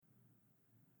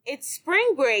It's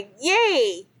spring break,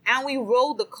 yay! And we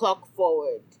roll the clock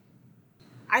forward.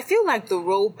 I feel like the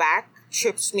roll back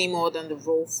trips me more than the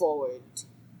roll forward.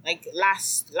 Like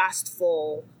last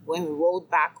fall, when we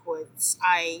rolled backwards,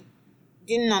 I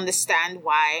didn't understand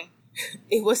why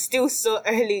it was still so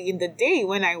early in the day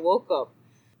when I woke up.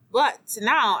 But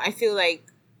now I feel like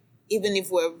even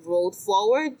if we're rolled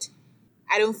forward,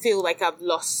 I don't feel like I've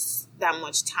lost that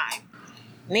much time.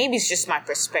 Maybe it's just my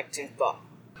perspective, but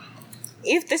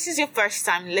if this is your first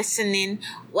time listening,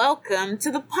 welcome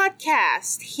to the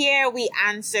podcast. Here we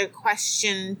answer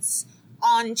questions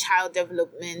on child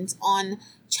development, on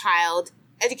child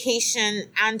education,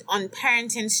 and on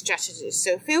parenting strategies.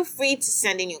 So feel free to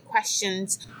send in your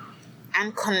questions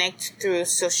and connect through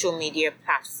social media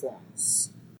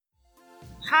platforms.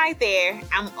 Hi there,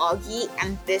 I'm Augie,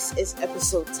 and this is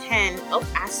episode 10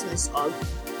 of Ask Miss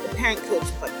Augie, the Parent Coach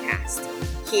podcast.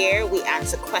 Here we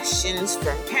answer questions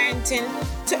from parenting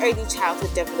to early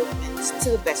childhood development to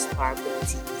the best of our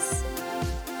abilities.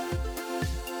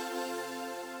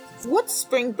 What's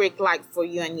spring break like for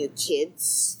you and your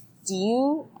kids? Do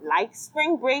you like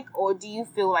spring break, or do you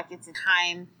feel like it's a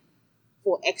time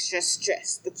for extra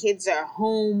stress? The kids are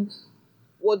home.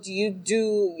 What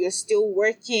do? You're still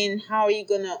working. How are you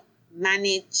going to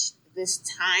manage this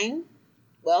time?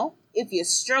 Well, if you're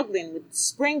struggling with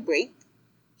spring break,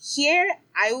 here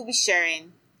I will be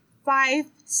sharing 5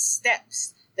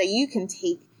 steps that you can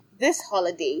take this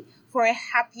holiday for a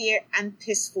happier and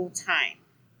peaceful time.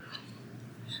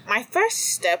 My first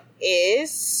step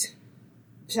is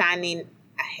planning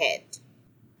ahead.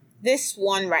 This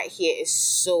one right here is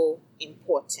so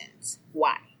important.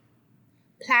 Why?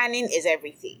 Planning is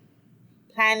everything.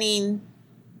 Planning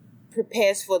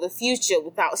prepares for the future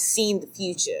without seeing the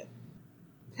future.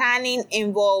 Planning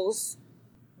involves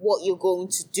what you're going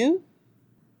to do,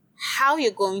 how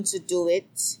you're going to do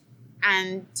it,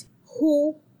 and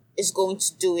who is going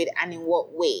to do it and in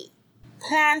what way.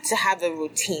 Plan to have a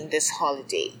routine this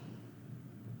holiday.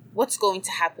 What's going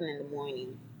to happen in the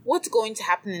morning? What's going to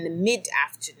happen in the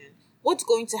mid-afternoon? What's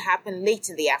going to happen late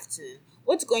in the afternoon?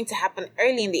 What's going to happen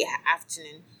early in the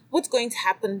afternoon? What's going to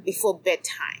happen before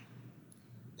bedtime?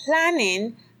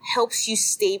 Planning helps you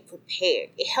stay prepared.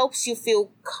 It helps you feel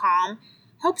calm,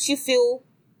 helps you feel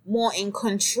more in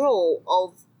control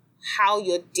of how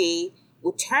your day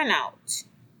will turn out.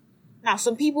 Now,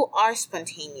 some people are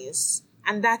spontaneous,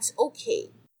 and that's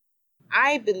okay.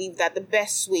 I believe that the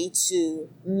best way to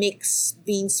mix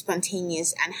being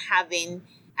spontaneous and having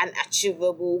an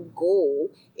achievable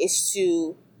goal is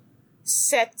to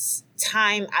set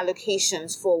time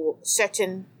allocations for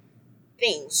certain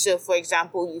things. So, for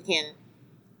example, you can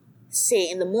say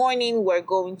in the morning we're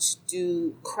going to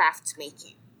do craft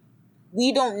making.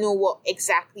 We don't know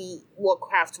exactly what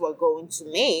craft we're going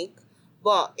to make,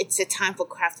 but it's a time for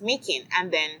craft making.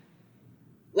 And then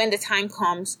when the time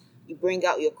comes, you bring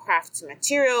out your craft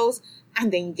materials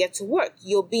and then you get to work.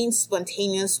 You're being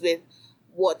spontaneous with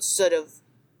what sort of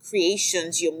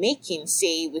creations you're making,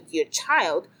 say with your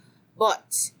child,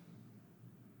 but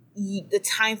the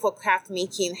time for craft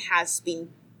making has been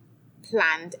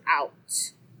planned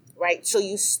out, right? So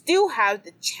you still have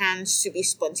the chance to be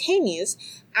spontaneous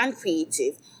and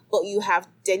creative, but you have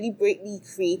deliberately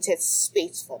created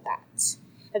space for that.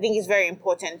 I think it's very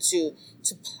important to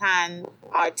plan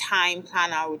our time,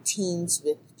 plan our routines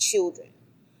with children.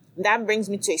 And that brings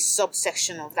me to a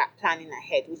subsection of that planning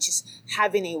ahead, which is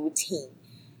having a routine.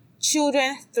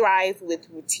 Children thrive with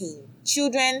routine.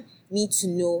 Children need to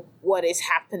know what is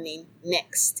happening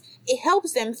next. It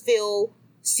helps them feel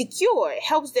secure. It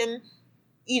helps them,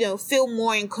 feel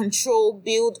more in control,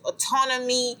 build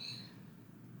autonomy.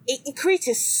 It creates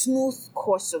a smooth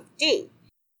course of day.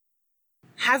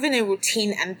 Having a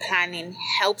routine and planning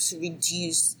helps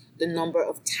reduce the number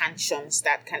of tantrums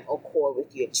that can occur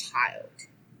with your child.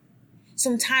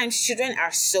 Sometimes children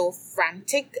are so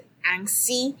frantic,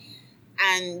 angsty,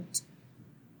 and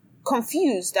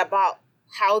confused about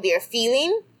how they're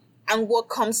feeling and what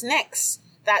comes next,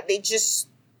 that they just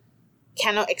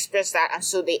cannot express that, and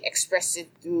so they express it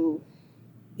through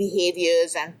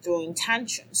behaviors and throwing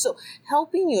tantrums. So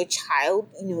helping your child,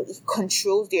 it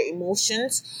controls their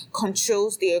emotions,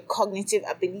 controls their cognitive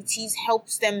abilities,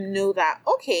 helps them know that,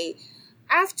 okay,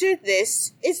 after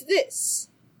this is this.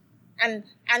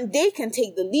 And they can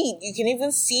take the lead. You can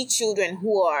even see children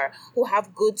who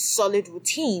have good, solid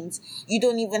routines. You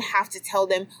don't even have to tell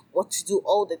them what to do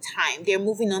all the time. They're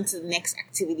moving on to the next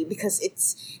activity because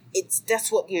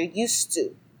that's what they're used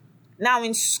to. Now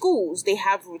in schools, they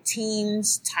have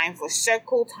routines, time for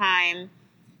circle time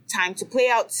to play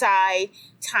outside,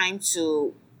 time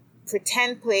to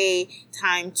pretend play,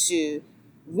 time to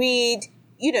read,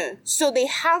 So they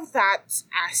have that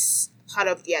as part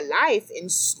of their life in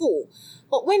school.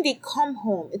 But when they come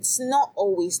home, it's not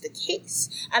always the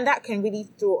case. And that can really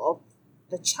throw off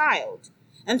the child.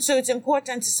 And so it's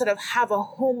important to sort of have a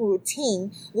home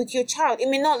routine with your child. It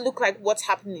may not look like what's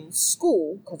happening in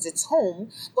school because it's home,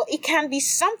 but it can be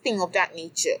something of that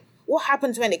nature. What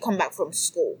happens when they come back from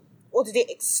school? What do they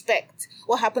expect?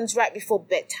 What happens right before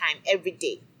bedtime every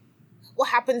day? What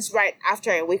happens right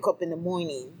after I wake up in the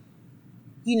morning?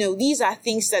 These are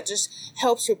things that just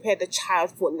helps prepare the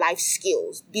child for life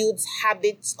skills, builds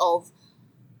habits of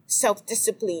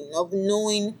self-discipline, of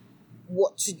knowing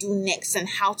what to do next and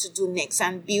how to do next,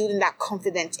 and building that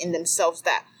confidence in themselves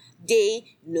that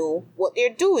they know what they're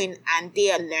doing and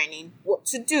they are learning what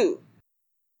to do.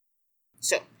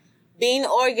 So, being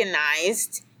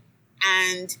organized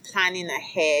and planning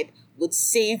ahead would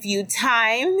save you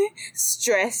time,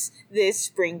 stress this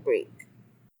spring break.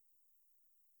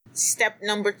 Step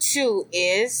number 2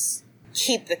 is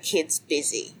keep the kids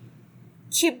busy.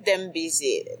 Keep them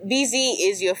busy. Busy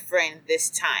is your friend this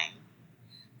time.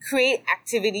 Create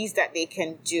activities that they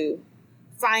can do.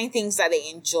 Find things that they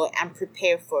enjoy and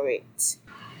prepare for it.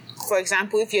 For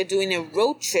example, if you're doing a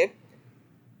road trip,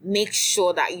 make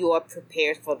sure that you are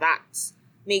prepared for that.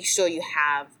 Make sure you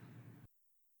have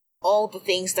all the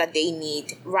things that they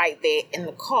need right there in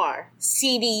the car.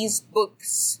 CDs,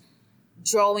 books,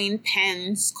 drawing,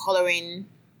 pens, coloring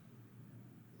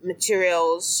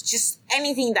materials, just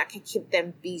anything that can keep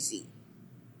them busy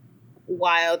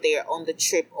while they're on the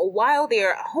trip or while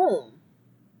they're at home.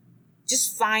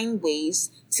 Just find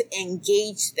ways to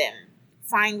engage them.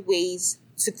 Find ways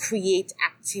to create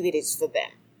activities for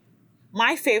them.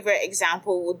 My favorite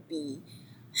example would be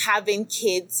having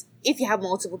kids. If you have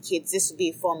multiple kids, this would be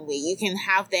a fun way. You can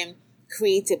have them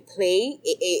create a play,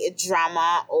 a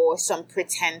drama, or some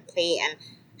pretend play, and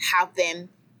have them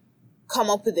come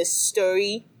up with a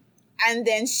story and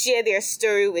then share their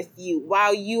story with you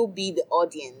while you'll be the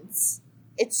audience.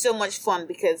 It's so much fun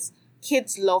because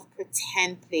kids love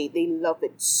pretend play. They love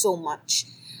it so much.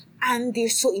 And they're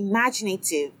so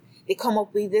imaginative. They come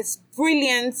up with this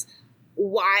brilliant,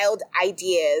 wild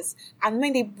ideas. And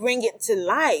when they bring it to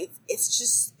life, it's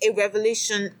just a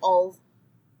revelation of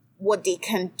what they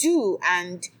can do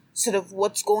and sort of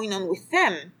what's going on with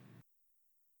them.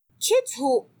 Kids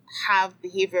who have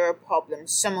behavioral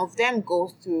problems, some of them go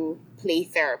through play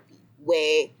therapy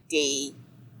where they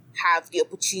have the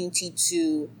opportunity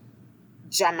to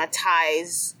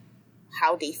dramatize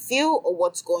how they feel or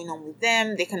what's going on with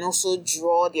them. They can also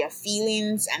draw their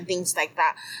feelings and things like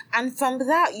that. And from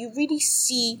that, you really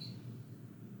see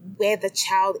where the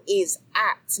child is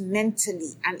at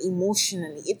mentally and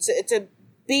emotionally. It's a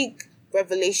big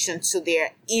revelation to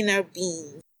their inner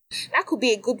being. That could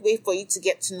be a good way for you to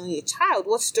get to know your child.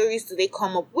 What stories do they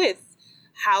come up with?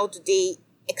 How do they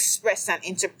express and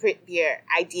interpret their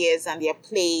ideas and their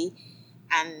play?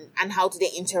 And how do they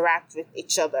interact with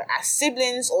each other as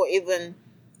siblings or even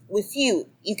with you?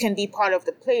 You can be part of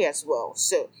the play as well.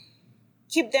 So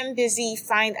keep them busy,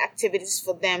 find activities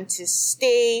for them to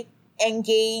stay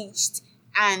engaged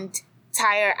and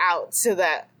tire out so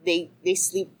that they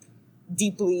sleep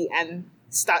deeply and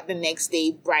start the next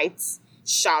day bright,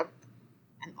 sharp,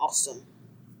 and awesome.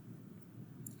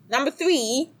 Number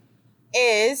 3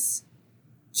 is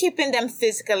keeping them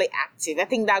physically active. I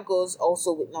think that goes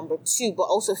also with number 2, but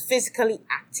also physically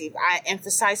active. I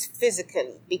emphasize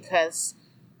physically because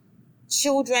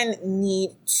children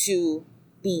need to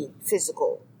be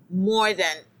physical more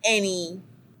than any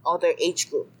other age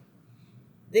group.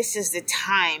 This is the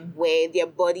time where their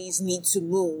bodies need to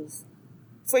move.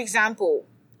 For example,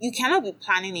 you cannot be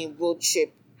planning a road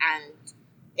trip and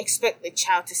expect the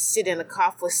child to sit in the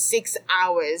car for 6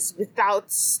 hours without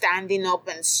standing up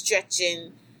and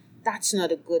stretching. That's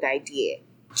not a good idea.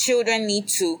 Children need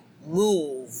to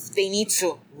move. They need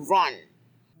to run.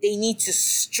 They need to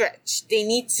stretch. They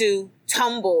need to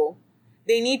tumble.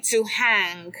 They need to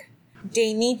hang.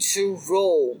 They need to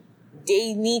roll.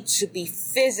 They need to be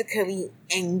physically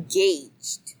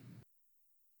engaged.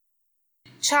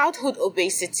 Childhood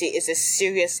obesity is a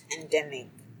serious endemic.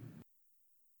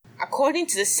 According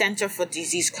to the Center for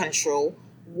Disease Control,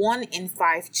 1 in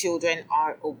 5 children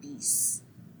are obese.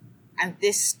 And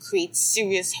this creates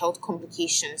serious health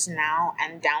complications now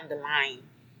and down the line.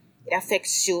 It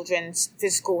affects children's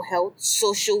physical health,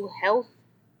 social health,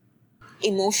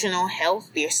 emotional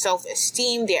health, their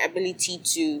self-esteem, their ability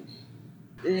to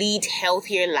lead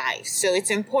healthier lives. So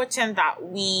it's important that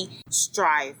we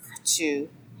strive to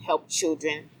help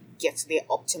children get to their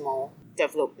optimal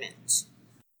development.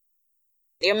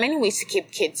 There are many ways to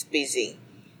keep kids busy.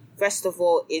 First of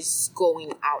all is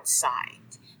going outside.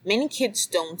 Many kids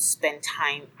don't spend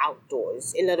time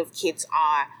outdoors. A lot of kids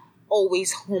are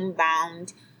always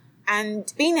homebound,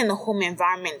 and being in a home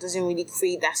environment doesn't really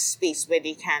create that space where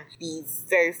they can be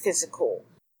very physical.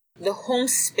 The home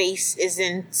space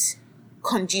isn't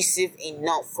conducive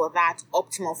enough for that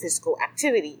optimal physical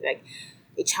activity. Like,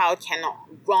 a child cannot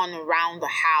run around the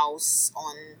house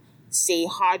on, say,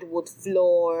 hardwood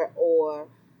floor or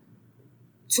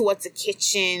towards the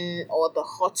kitchen or the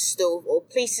hot stove or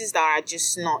places that are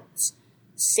just not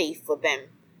safe for them.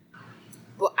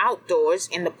 But outdoors,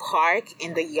 in the park,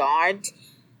 in the yard,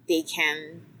 they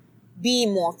can be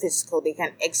more physical. They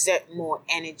can exert more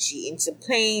energy into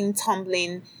playing,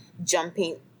 tumbling,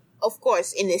 jumping. Of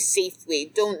course, in a safe way.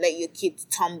 Don't let your kids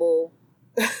tumble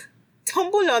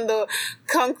on the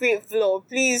concrete floor.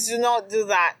 Please do not do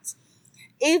that.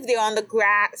 If they're on the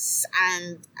grass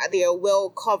and they are well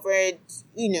covered,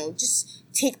 just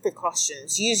take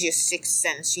precautions. Use your sixth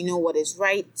sense. You know what is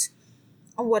right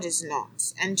and what is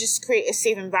not. And just create a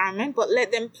safe environment, but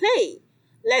let them play.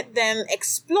 Let them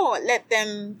explore. Let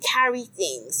them carry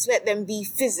things. Let them be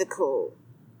physical.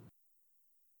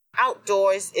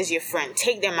 Outdoors is your friend.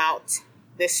 Take them out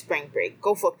this spring break.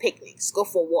 Go for picnics. Go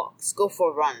for walks. Go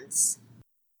for runs.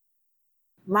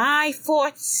 My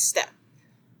fourth step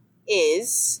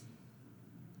is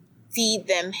feed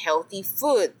them healthy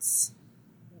foods.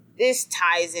 This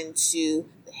ties into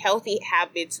the healthy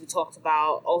habits we talked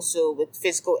about, also with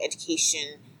physical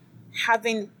education.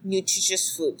 Having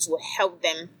nutritious foods will help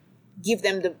them, give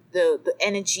them the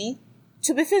energy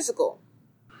to be physical.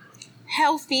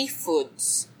 Healthy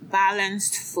foods,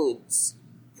 balanced foods,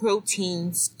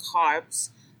 proteins,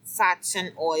 carbs, fats,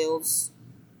 and oils.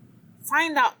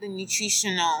 Find out the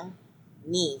nutritional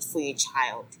need for your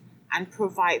child and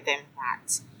provide them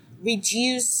that.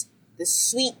 Reduce the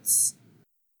sweets.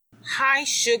 High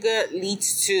sugar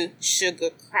leads to sugar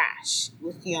crash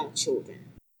with young children.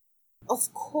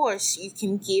 Of course, you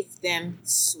can give them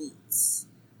sweets,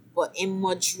 but in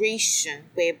moderation,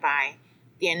 whereby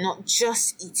they're not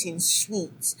just eating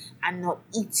sweets and not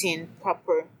eating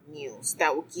proper meals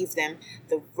that will give them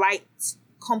the right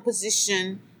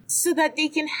composition so that they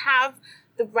can have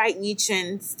the right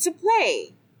nutrients to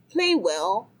play. Play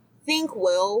well, think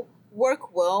well,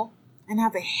 work well, and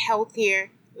have a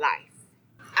healthier life.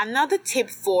 Another tip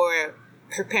for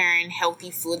preparing healthy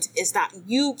food is that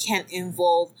you can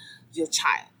involve your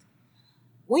child.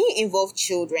 When you involve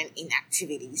children in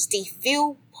activities, they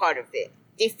feel part of it.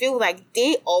 They feel like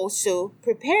they also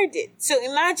prepared it. So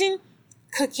imagine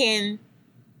cooking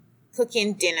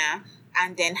dinner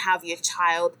and then have your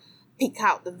child pick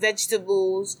out the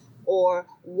vegetables or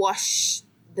wash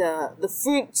the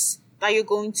fruits that you're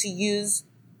going to use.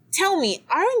 Tell me,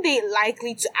 aren't they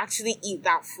likely to actually eat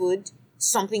that food,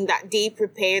 something that they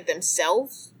prepared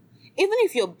themselves? Even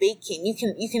if you're baking, you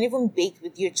can even bake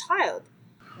with your child.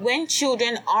 When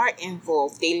children are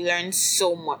involved, they learn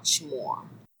so much more.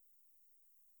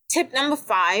 Tip number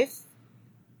 5,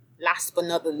 last but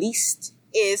not the least,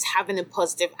 is having a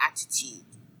positive attitude.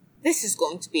 This is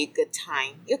going to be a good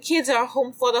time. Your kids are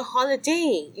home for the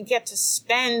holiday. You get to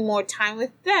spend more time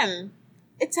with them.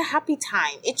 It's a happy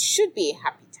time. It should be a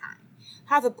happy time.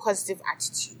 Have a positive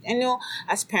attitude. I know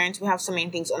as parents, we have so many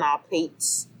things on our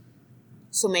plates.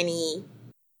 So many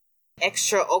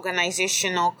extra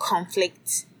organizational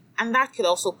conflicts. And that could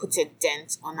also put a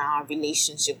dent on our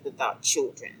relationship with our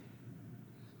children.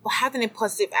 But having a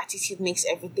positive attitude makes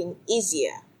everything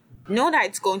easier. Know that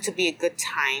it's going to be a good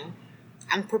time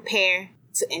and prepare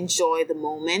to enjoy the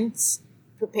moment.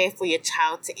 Prepare for your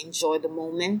child to enjoy the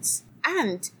moment.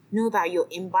 And know that you're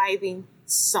imbibing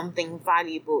something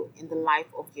valuable in the life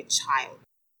of your child.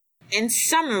 In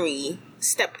summary,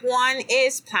 step 1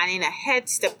 is planning ahead.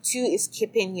 Step 2 is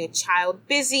keeping your child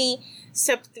busy.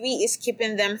 Step 3 is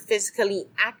keeping them physically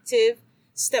active.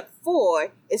 Step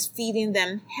 4 is feeding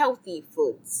them healthy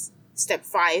foods. Step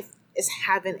 5 is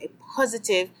having a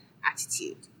positive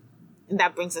attitude. And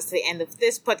that brings us to the end of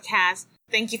this podcast.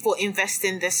 Thank you for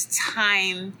investing this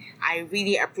time. I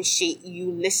really appreciate you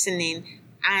listening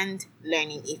and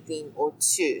learning a thing or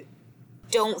two.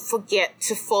 Don't forget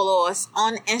to follow us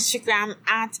on Instagram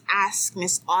at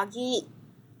AskMissAugie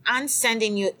and send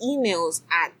in your emails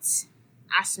at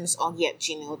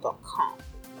askmissaugie@gmail.com.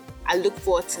 I look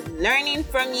forward to learning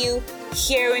from you,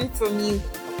 hearing from you,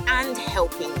 and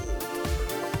helping you.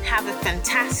 Have a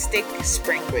fantastic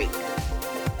spring break.